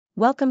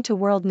Welcome to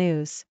World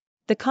News.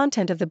 The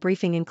content of the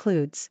briefing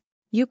includes: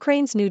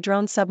 Ukraine's new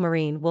drone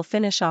submarine will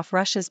finish off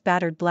Russia's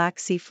battered Black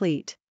Sea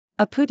fleet.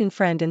 A Putin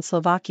friend in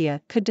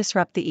Slovakia could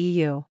disrupt the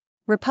EU.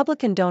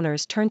 Republican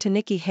donors turn to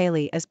Nikki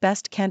Haley as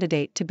best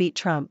candidate to beat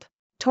Trump.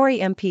 Tory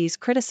MPs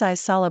criticize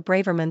Sala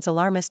Braverman's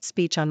alarmist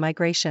speech on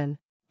migration.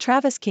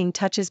 Travis King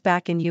touches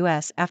back in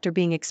US after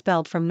being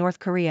expelled from North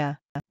Korea.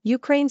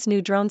 Ukraine's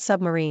new drone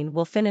submarine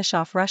will finish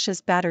off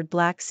Russia's battered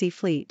Black Sea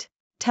fleet.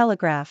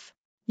 Telegraph.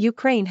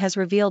 Ukraine has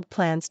revealed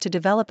plans to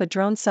develop a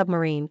drone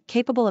submarine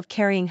capable of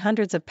carrying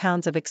hundreds of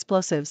pounds of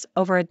explosives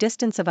over a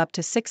distance of up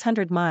to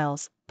 600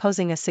 miles,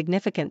 posing a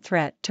significant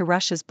threat to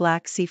Russia's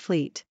Black Sea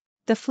fleet.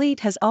 The fleet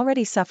has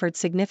already suffered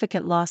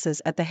significant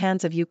losses at the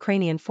hands of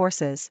Ukrainian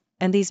forces,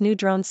 and these new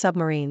drone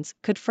submarines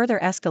could further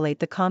escalate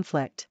the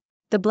conflict.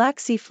 The Black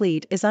Sea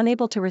Fleet is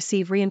unable to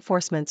receive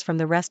reinforcements from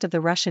the rest of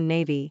the Russian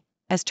Navy,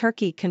 as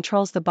Turkey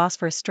controls the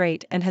Bosphorus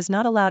Strait and has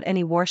not allowed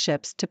any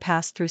warships to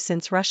pass through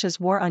since Russia's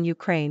war on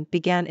Ukraine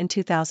began in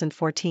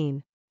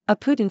 2014. A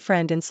Putin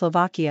friend in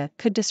Slovakia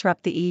could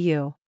disrupt the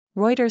EU.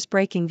 Reuters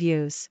breaking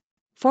views.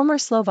 Former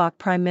Slovak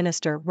Prime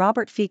Minister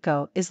Robert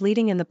Fico is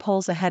leading in the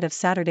polls ahead of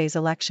Saturday's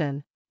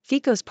election.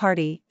 Fico's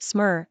party,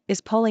 Smer,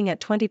 is polling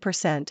at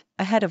 20%,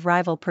 ahead of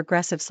rival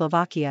Progressive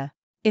Slovakia.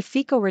 If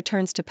Fico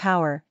returns to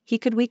power, he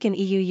could weaken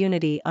EU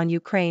unity on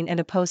Ukraine and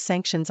oppose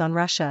sanctions on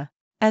Russia.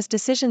 As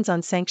decisions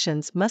on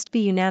sanctions must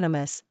be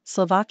unanimous,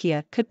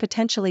 Slovakia could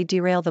potentially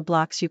derail the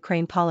bloc's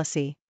Ukraine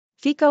policy.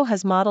 Fico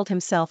has modeled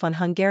himself on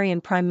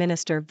Hungarian Prime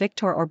Minister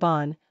Viktor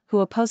Orbán,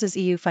 who opposes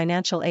EU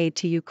financial aid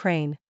to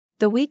Ukraine.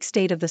 The weak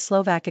state of the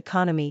Slovak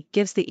economy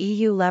gives the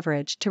EU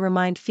leverage to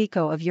remind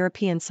Fico of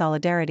European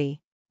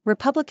solidarity.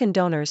 Republican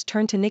donors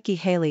turn to Nikki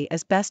Haley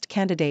as best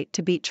candidate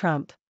to beat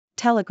Trump.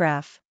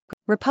 Telegraph.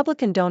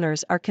 Republican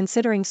donors are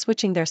considering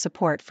switching their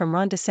support from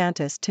Ron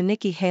DeSantis to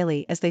Nikki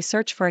Haley as they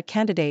search for a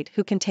candidate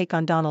who can take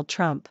on Donald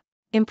Trump.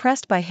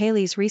 Impressed by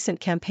Haley's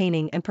recent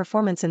campaigning and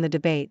performance in the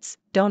debates,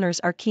 donors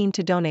are keen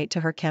to donate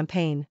to her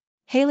campaign.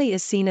 Haley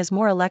is seen as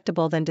more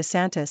electable than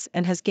DeSantis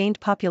and has gained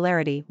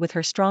popularity with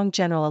her strong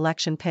general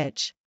election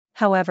pitch.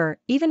 However,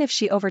 even if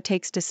she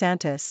overtakes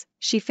DeSantis,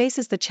 she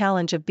faces the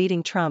challenge of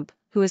beating Trump,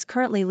 who is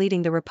currently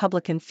leading the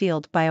Republican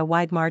field by a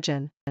wide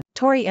margin.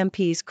 Tory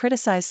MPs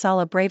criticize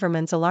Sala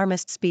Braverman's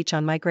alarmist speech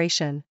on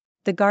migration.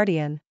 The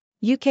Guardian.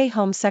 UK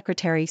Home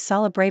Secretary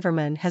Sala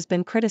Braverman has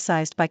been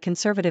criticized by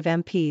Conservative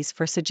MPs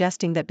for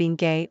suggesting that being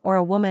gay or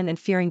a woman and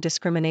fearing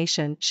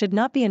discrimination should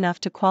not be enough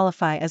to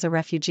qualify as a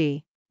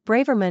refugee.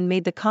 Braverman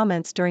made the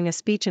comments during a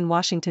speech in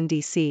Washington,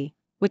 D.C.,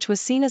 which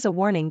was seen as a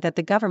warning that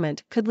the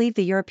government could leave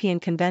the European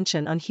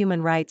Convention on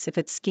Human Rights if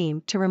its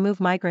scheme to remove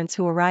migrants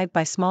who arrive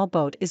by small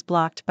boat is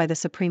blocked by the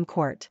Supreme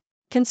Court.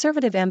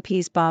 Conservative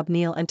MPs Bob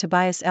Neill and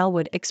Tobias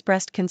Ellwood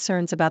expressed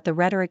concerns about the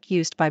rhetoric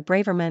used by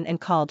Braverman and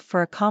called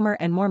for a calmer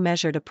and more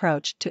measured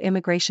approach to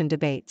immigration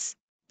debates.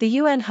 The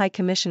UN High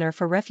Commissioner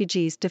for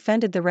Refugees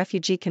defended the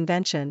Refugee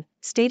Convention,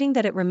 stating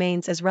that it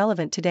remains as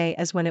relevant today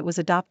as when it was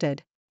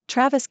adopted.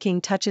 Travis King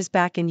touches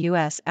back in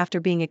US after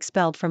being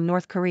expelled from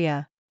North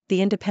Korea.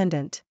 The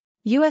Independent.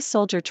 U.S.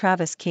 soldier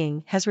Travis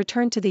King has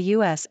returned to the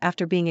U.S.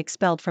 after being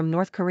expelled from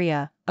North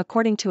Korea,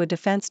 according to a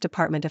Defense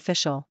Department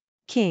official.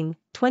 King,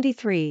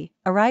 23,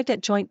 arrived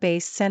at Joint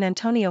Base San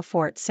Antonio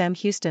Fort Sam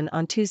Houston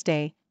on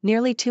Tuesday,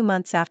 nearly 2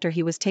 months after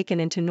he was taken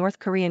into North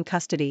Korean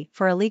custody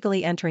for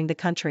illegally entering the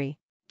country.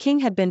 King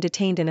had been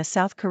detained in a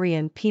South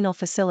Korean penal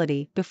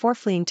facility before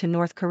fleeing to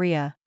North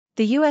Korea.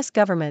 The U.S.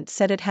 government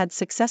said it had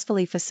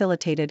successfully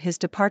facilitated his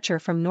departure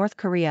from North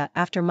Korea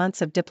after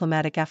months of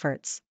diplomatic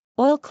efforts.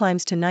 Oil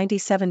climbs to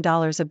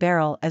 $97 a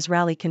barrel as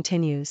rally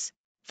continues.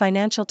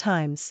 Financial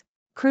Times.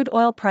 Crude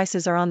oil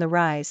prices are on the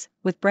rise,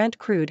 with Brent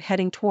crude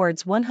heading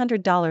towards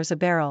 $100 a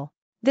barrel.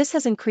 This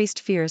has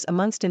increased fears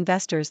amongst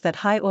investors that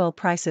high oil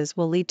prices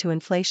will lead to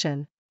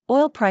inflation.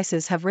 Oil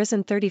prices have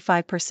risen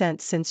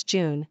 35% since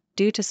June,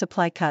 due to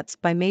supply cuts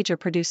by major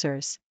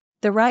producers.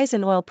 The rise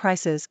in oil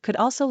prices could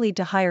also lead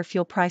to higher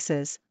fuel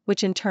prices,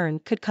 which in turn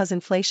could cause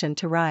inflation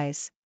to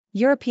rise.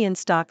 European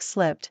stocks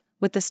slipped,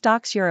 with the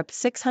Stoxx Europe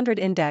 600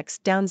 index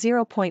down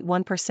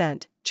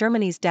 0.1%,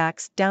 Germany's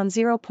DAX down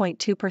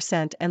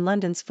 0.2% and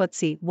London's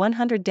FTSE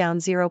 100 down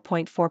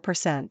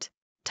 0.4%.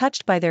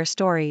 Touched by their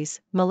stories,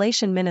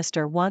 Malaysian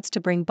minister wants to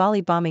bring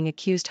Bali bombing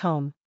accused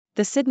home.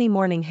 The Sydney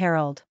Morning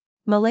Herald.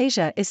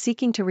 Malaysia is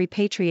seeking to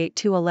repatriate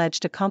 2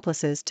 alleged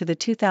accomplices to the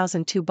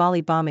 2002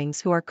 Bali bombings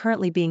who are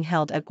currently being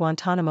held at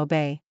Guantanamo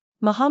Bay.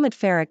 Mohammed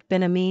Farouk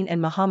bin Amin and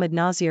Mohammed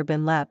Nazir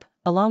bin Lep,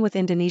 along with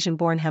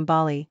Indonesian-born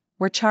Hambali,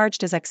 were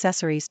charged as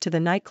accessories to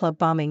the nightclub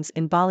bombings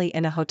in Bali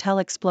and a hotel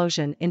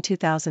explosion in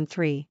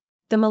 2003.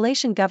 The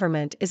Malaysian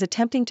government is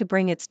attempting to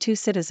bring its 2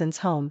 citizens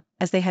home,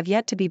 as they have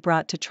yet to be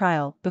brought to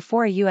trial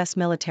before a U.S.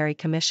 military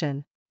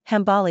commission.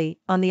 Hambali,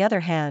 on the other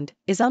hand,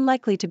 is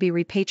unlikely to be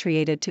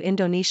repatriated to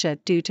Indonesia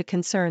due to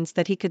concerns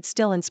that he could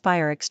still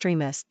inspire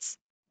extremists.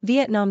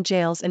 Vietnam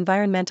jails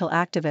environmental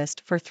activist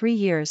for 3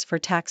 years for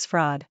tax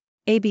fraud.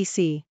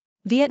 ABC.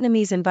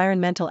 Vietnamese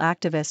environmental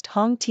activist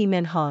Hong Thi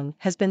Minh Hong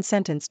has been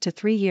sentenced to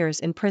 3 years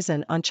in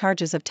prison on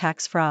charges of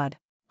tax fraud.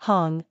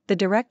 Hong, the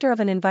director of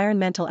an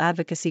environmental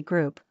advocacy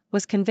group,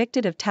 was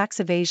convicted of tax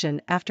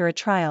evasion after a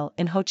trial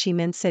in Ho Chi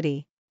Minh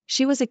City.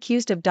 She was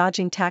accused of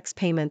dodging tax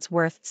payments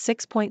worth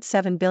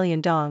 6.7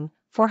 billion dong,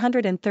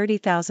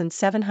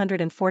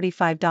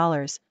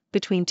 $430,745,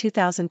 between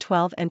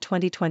 2012 and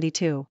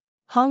 2022.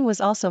 Hong was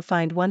also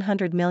fined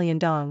 100 million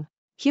dong.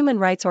 Human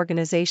rights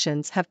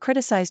organizations have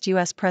criticized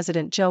U.S.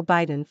 President Joe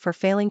Biden for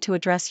failing to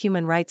address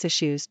human rights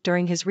issues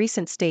during his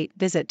recent state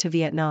visit to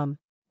Vietnam.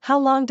 How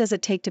long does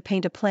it take to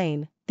paint a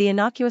plane? The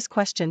innocuous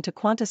question to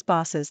Qantas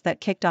bosses that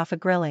kicked off a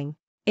grilling.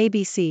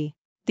 ABC.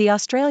 The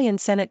Australian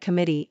Senate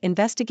committee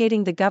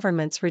investigating the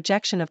government's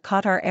rejection of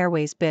Qatar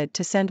Airways' bid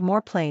to send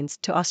more planes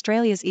to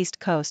Australia's east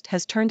coast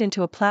has turned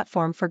into a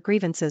platform for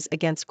grievances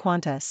against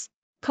Qantas.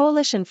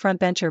 Coalition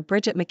frontbencher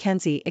Bridget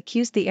McKenzie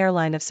accused the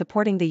airline of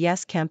supporting the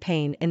Yes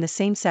campaign in the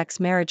same-sex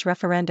marriage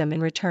referendum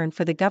in return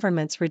for the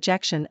government's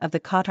rejection of the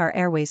Qatar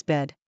Airways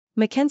bid.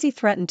 McKenzie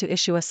threatened to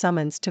issue a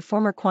summons to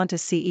former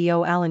Qantas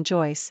CEO Alan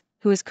Joyce,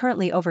 who is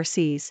currently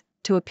overseas,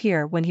 to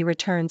appear when he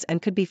returns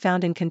and could be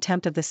found in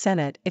contempt of the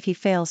Senate if he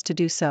fails to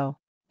do so.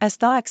 As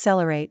thaw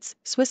accelerates,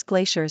 Swiss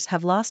glaciers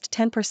have lost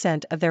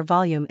 10% of their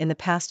volume in the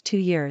past 2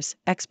 years,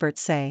 experts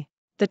say.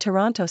 The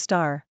Toronto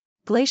Star.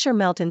 Glacier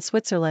melt in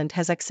Switzerland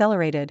has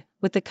accelerated,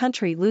 with the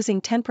country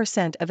losing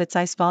 10% of its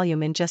ice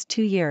volume in just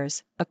 2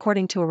 years,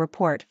 according to a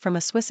report from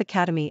a Swiss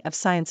Academy of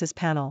Sciences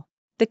panel.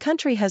 The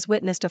country has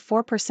witnessed a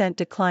 4%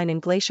 decline in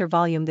glacier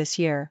volume this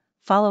year,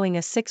 following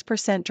a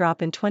 6%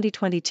 drop in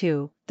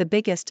 2022, the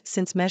biggest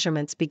since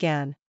measurements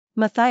began.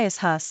 Matthias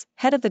Huss,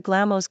 head of the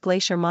Glamos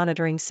Glacier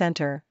Monitoring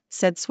Center,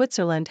 said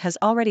Switzerland has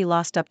already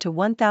lost up to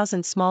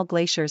 1,000 small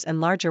glaciers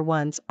and larger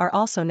ones are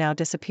also now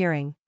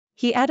disappearing.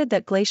 He added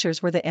that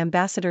glaciers were the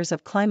ambassadors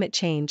of climate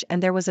change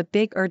and there was a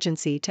big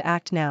urgency to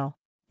act now.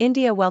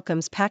 India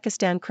welcomes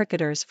Pakistan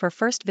cricketers for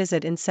first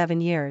visit in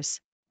 7 years.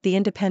 The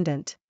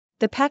Independent.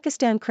 The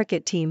Pakistan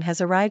cricket team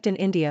has arrived in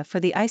India for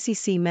the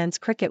ICC Men's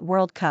Cricket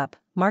World Cup,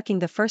 marking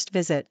the first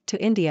visit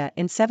to India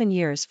in 7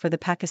 years for the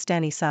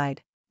Pakistani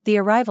side. The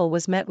arrival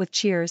was met with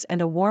cheers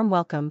and a warm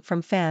welcome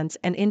from fans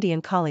and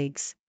Indian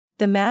colleagues.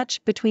 The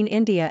match between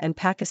India and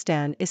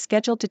Pakistan is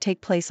scheduled to take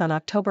place on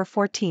October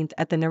 14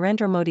 at the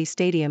Narendra Modi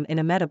Stadium in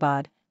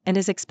Ahmedabad, and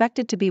is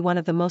expected to be one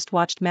of the most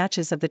watched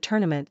matches of the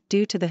tournament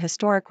due to the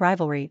historic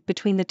rivalry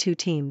between the two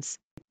teams.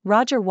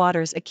 Roger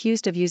Waters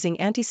accused of using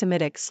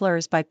anti-Semitic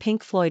slurs by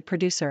Pink Floyd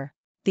producer.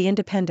 The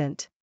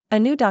Independent. A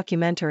new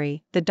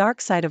documentary, The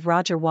Dark Side of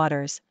Roger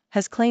Waters,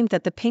 has claimed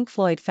that the Pink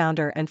Floyd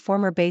founder and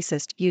former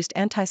bassist used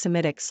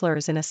anti-Semitic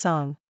slurs in a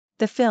song.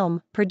 The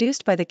film,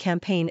 produced by the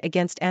Campaign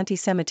Against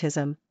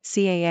Anti-Semitism,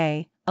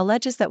 CAA,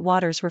 alleges that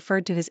Waters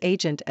referred to his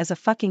agent as a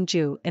fucking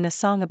Jew in a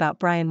song about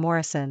Brian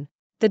Morrison.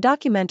 The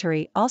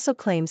documentary also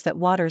claims that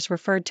Waters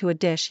referred to a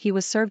dish he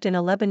was served in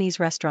a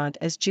Lebanese restaurant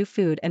as Jew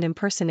food and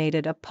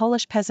impersonated a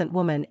Polish peasant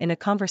woman in a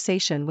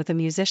conversation with a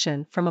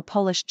musician from a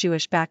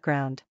Polish-Jewish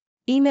background.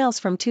 Emails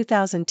from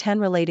 2010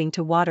 relating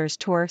to Waters'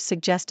 tour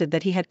suggested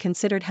that he had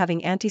considered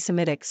having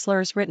anti-Semitic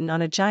slurs written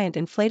on a giant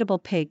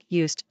inflatable pig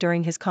used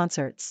during his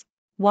concerts.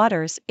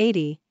 Waters,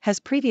 80, has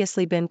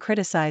previously been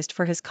criticized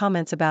for his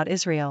comments about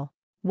Israel.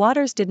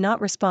 Waters did not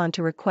respond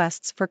to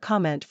requests for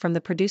comment from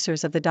the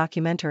producers of the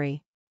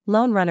documentary.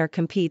 Lone runner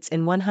competes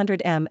in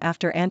 100m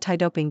after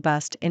anti-doping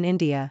bust in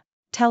India.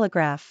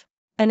 Telegraph.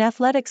 An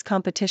athletics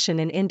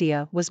competition in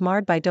India was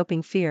marred by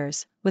doping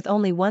fears, with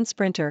only one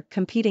sprinter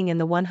competing in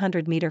the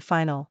 100-meter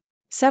final.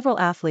 Several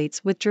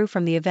athletes withdrew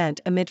from the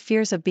event amid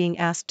fears of being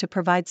asked to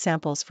provide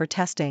samples for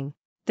testing.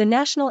 The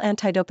National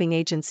Anti-Doping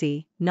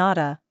Agency,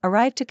 NADA,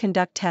 arrived to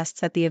conduct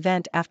tests at the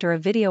event after a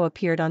video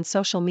appeared on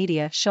social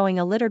media showing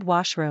a littered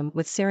washroom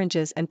with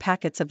syringes and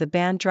packets of the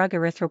banned drug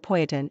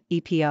erythropoietin,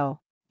 EPO.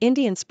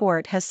 Indian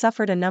sport has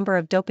suffered a number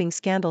of doping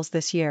scandals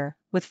this year,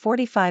 with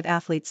 45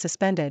 athletes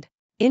suspended.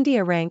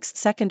 India ranks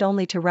second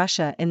only to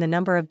Russia in the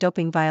number of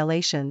doping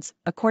violations,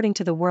 according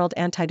to the World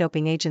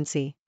Anti-Doping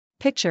Agency.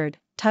 Pictured,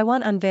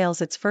 Taiwan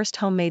unveils its first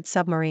homemade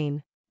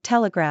submarine.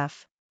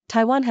 Telegraph.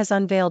 Taiwan has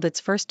unveiled its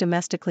first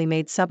domestically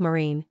made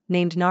submarine,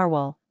 named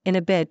Narwhal, in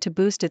a bid to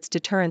boost its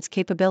deterrence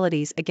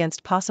capabilities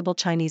against possible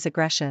Chinese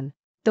aggression.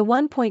 The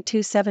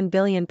 £1.27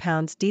 billion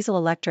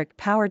diesel-electric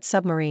powered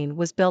submarine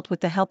was built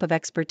with the help of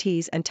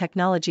expertise and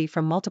technology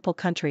from multiple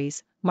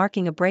countries,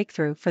 marking a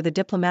breakthrough for the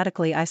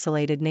diplomatically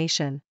isolated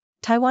nation.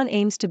 Taiwan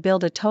aims to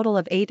build a total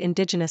of 8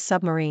 indigenous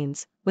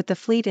submarines, with the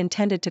fleet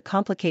intended to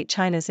complicate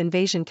China's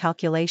invasion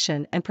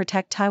calculation and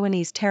protect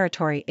Taiwanese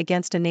territory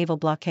against a naval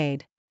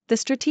blockade. The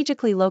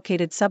strategically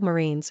located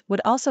submarines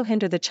would also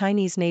hinder the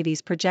Chinese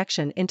Navy's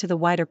projection into the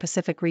wider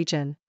Pacific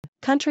region.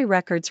 Country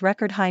records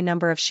record high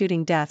number of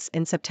shooting deaths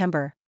in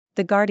September.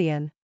 The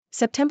Guardian.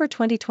 September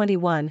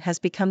 2021 has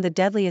become the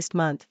deadliest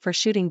month for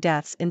shooting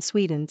deaths in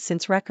Sweden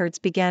since records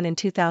began in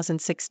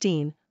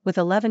 2016, with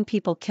 11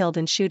 people killed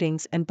in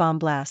shootings and bomb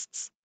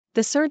blasts.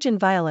 The surge in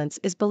violence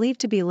is believed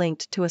to be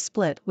linked to a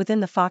split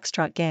within the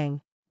Foxtrot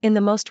gang. In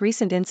the most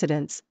recent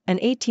incidents, an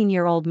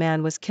 18-year-old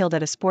man was killed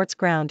at a sports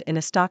ground in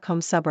a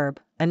Stockholm suburb,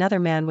 another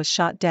man was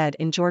shot dead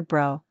in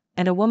Jordbro,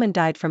 and a woman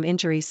died from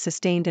injuries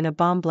sustained in a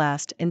bomb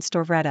blast in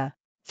Storvreta.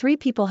 3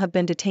 people have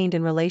been detained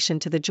in relation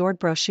to the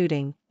Jordbro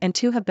shooting, and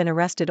 2 have been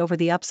arrested over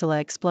the Uppsala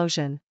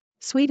explosion.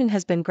 Sweden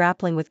has been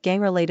grappling with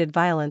gang-related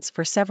violence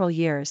for several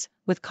years,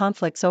 with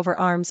conflicts over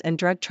arms and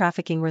drug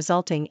trafficking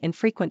resulting in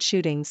frequent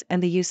shootings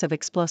and the use of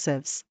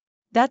explosives.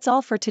 That's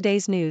all for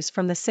today's news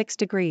from the 6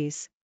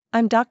 Degrees.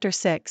 I'm Dr.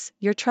 Six,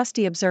 your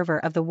trusty observer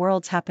of the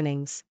world's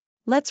happenings.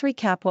 Let's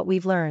recap what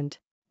we've learned.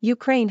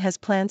 Ukraine has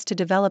plans to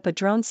develop a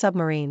drone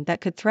submarine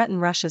that could threaten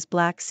Russia's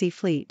Black Sea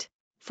Fleet.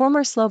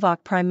 Former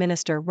Slovak Prime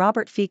Minister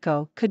Robert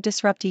Fico could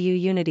disrupt EU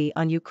unity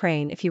on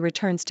Ukraine if he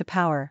returns to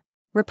power.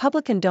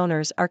 Republican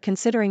donors are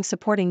considering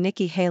supporting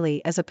Nikki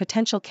Haley as a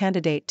potential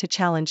candidate to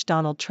challenge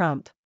Donald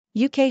Trump.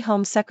 UK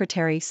Home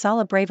Secretary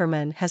Suella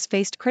Braverman has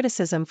faced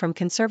criticism from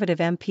Conservative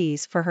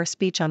MPs for her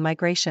speech on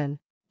migration.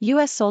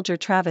 US soldier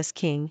Travis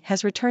King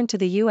has returned to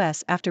the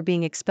US after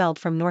being expelled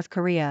from North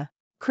Korea.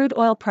 Crude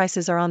oil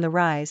prices are on the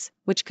rise,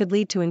 which could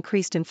lead to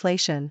increased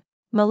inflation.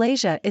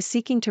 Malaysia is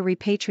seeking to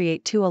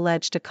repatriate 2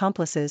 alleged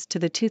accomplices to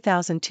the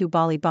 2002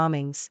 Bali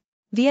bombings.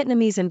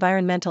 Vietnamese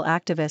environmental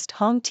activist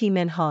Hong Thi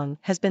Minh Hong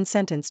has been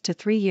sentenced to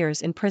 3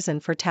 years in prison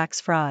for tax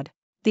fraud.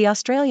 The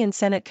Australian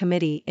Senate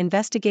committee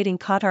investigating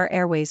Qatar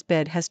Airways'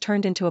 bid has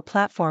turned into a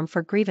platform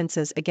for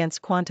grievances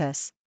against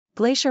Qantas.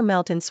 Glacier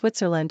melt in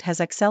Switzerland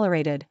has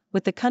accelerated,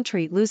 with the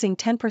country losing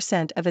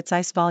 10% of its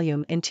ice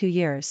volume in 2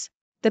 years.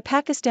 The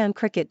Pakistan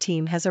cricket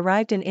team has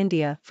arrived in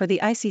India for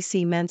the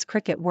ICC Men's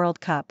Cricket World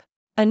Cup.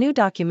 A new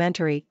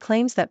documentary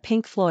claims that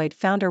Pink Floyd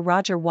founder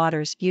Roger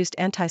Waters used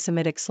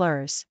anti-Semitic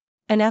slurs.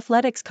 An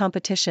athletics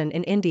competition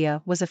in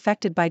India was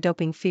affected by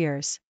doping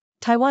fears.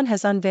 Taiwan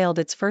has unveiled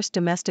its first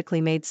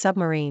domestically made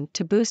submarine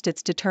to boost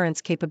its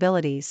deterrence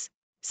capabilities.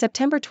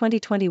 September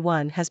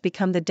 2021 has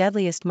become the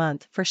deadliest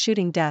month for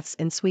shooting deaths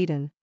in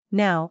Sweden.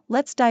 Now,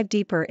 let's dive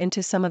deeper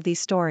into some of these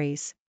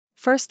stories.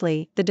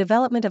 Firstly, the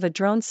development of a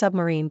drone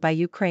submarine by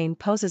Ukraine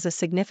poses a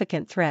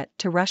significant threat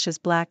to Russia's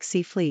Black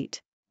Sea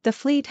Fleet. The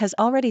fleet has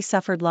already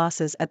suffered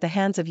losses at the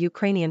hands of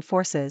Ukrainian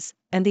forces,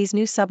 and these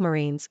new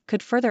submarines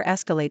could further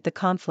escalate the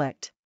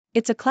conflict.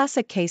 It's a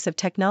classic case of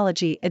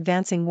technology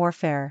advancing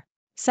warfare.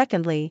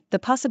 Secondly, the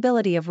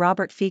possibility of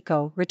Robert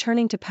Fico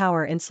returning to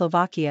power in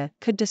Slovakia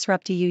could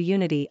disrupt EU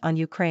unity on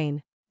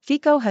Ukraine.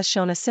 Fico has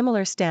shown a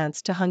similar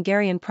stance to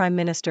Hungarian Prime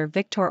Minister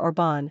Viktor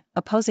Orbán,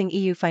 opposing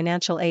EU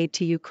financial aid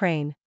to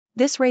Ukraine.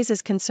 This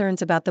raises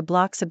concerns about the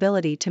bloc's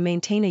ability to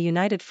maintain a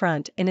united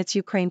front in its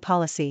Ukraine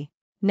policy.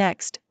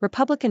 Next,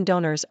 Republican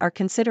donors are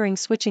considering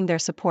switching their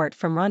support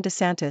from Ron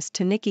DeSantis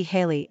to Nikki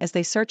Haley as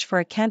they search for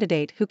a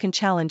candidate who can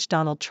challenge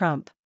Donald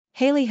Trump.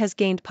 Haley has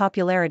gained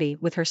popularity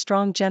with her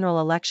strong general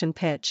election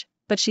pitch,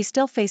 but she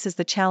still faces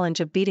the challenge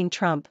of beating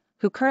Trump,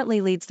 who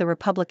currently leads the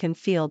Republican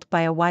field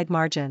by a wide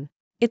margin.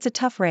 It's a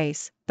tough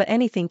race, but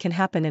anything can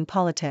happen in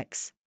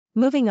politics.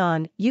 Moving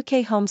on,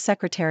 UK Home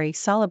Secretary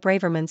Suella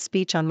Braverman's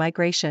speech on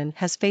migration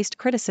has faced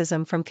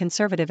criticism from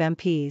Conservative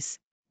MPs.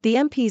 The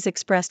MPs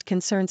expressed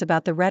concerns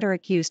about the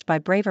rhetoric used by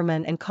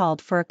Braverman and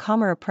called for a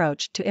calmer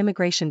approach to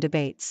immigration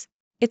debates.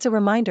 It's a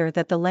reminder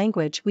that the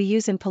language we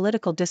use in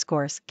political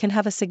discourse can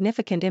have a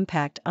significant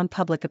impact on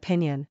public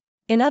opinion.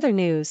 In other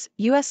news,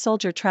 U.S.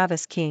 soldier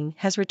Travis King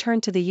has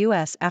returned to the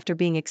U.S. after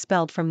being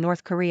expelled from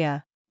North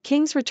Korea.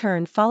 King's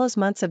return follows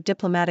months of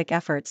diplomatic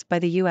efforts by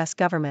the U.S.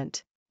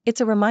 government.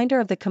 It's a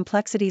reminder of the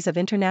complexities of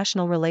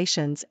international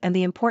relations and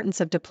the importance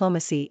of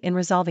diplomacy in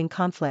resolving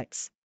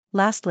conflicts.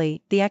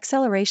 Lastly, the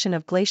acceleration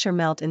of glacier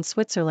melt in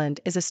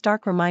Switzerland is a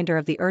stark reminder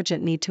of the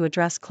urgent need to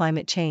address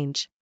climate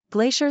change.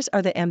 Glaciers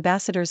are the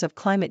ambassadors of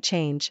climate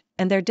change,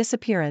 and their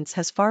disappearance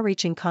has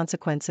far-reaching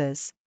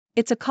consequences.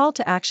 It's a call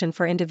to action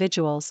for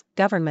individuals,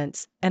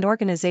 governments, and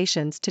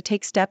organizations to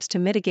take steps to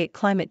mitigate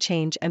climate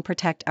change and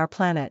protect our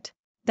planet.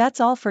 That's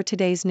all for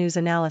today's news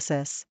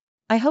analysis.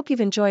 I hope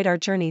you've enjoyed our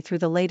journey through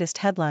the latest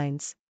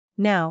headlines.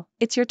 Now,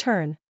 it's your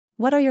turn.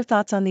 What are your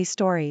thoughts on these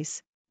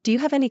stories? Do you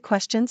have any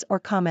questions or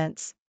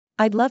comments?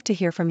 I'd love to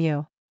hear from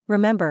you.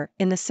 Remember,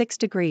 in the 6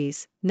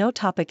 degrees, no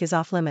topic is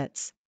off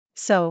limits.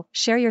 So,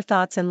 share your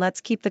thoughts and let's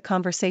keep the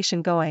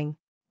conversation going.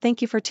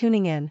 Thank you for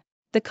tuning in.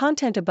 The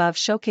content above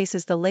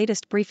showcases the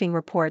latest briefing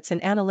reports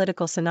and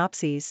analytical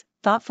synopses,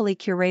 thoughtfully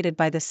curated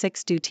by the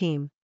 6 Do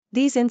team.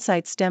 These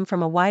insights stem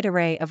from a wide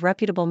array of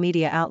reputable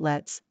media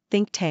outlets,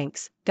 think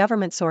tanks,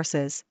 government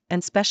sources,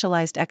 and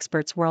specialized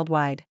experts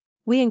worldwide.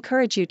 We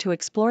encourage you to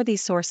explore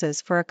these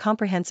sources for a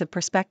comprehensive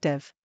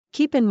perspective.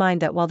 Keep in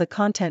mind that while the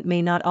content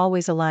may not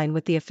always align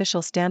with the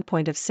official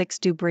standpoint of 6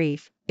 Do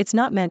Brief, it's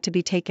not meant to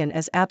be taken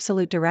as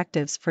absolute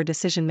directives for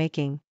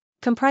decision-making.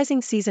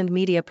 Comprising seasoned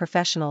media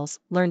professionals,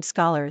 learned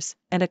scholars,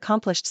 and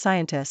accomplished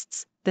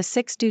scientists, the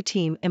 6 Do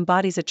team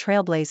embodies a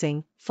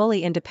trailblazing,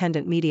 fully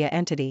independent media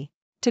entity.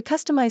 To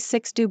customize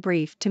 6 Do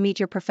Brief to meet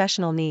your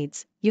professional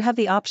needs, you have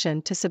the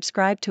option to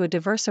subscribe to a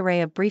diverse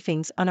array of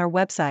briefings on our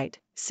website,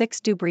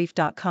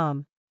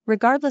 6dobrief.com.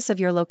 Regardless of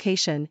your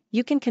location,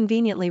 you can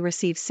conveniently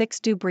receive 6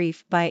 Do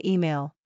Brief via email.